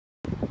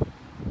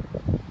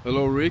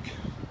Hello Rick,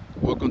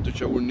 welcome to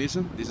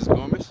Nissan. This is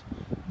Gomez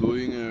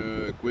doing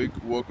a quick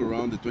walk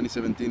around the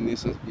 2017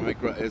 Nissan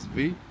Micra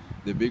SV.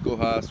 The vehicle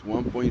has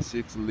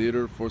 1.6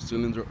 liter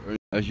 4-cylinder.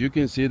 As you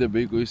can see, the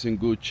vehicle is in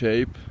good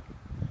shape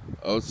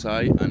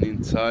outside and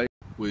inside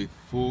with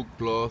full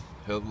cloth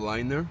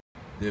headliner.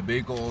 The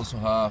vehicle also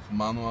has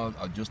manual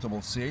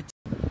adjustable seats.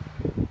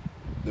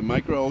 The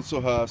Micra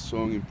also has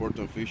some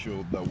important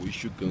features that we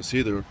should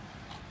consider,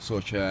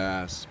 such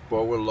as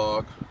power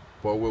lock,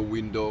 power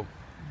window,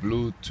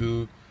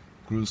 Bluetooth,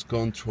 cruise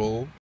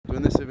control.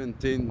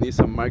 2017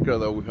 Nissan Micra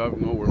that we have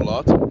in our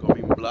lot,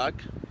 coming black,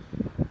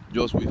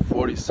 just with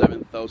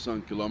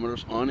 47,000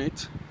 kilometers on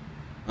it,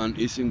 and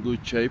is in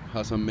good shape,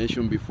 as I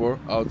mentioned before,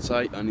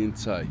 outside and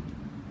inside.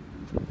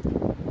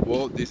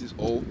 Well, this is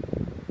all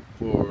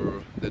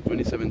for the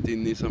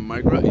 2017 Nissan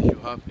Micra. If you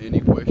have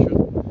any question,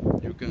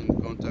 you can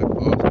contact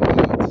us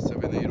at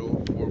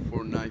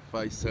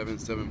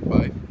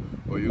 780-449-5775,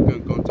 or you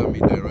can contact me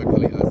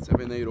directly at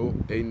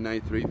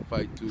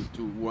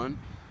 780-893-5221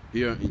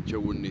 here in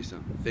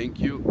Nissan. Thank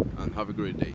you and have a great day.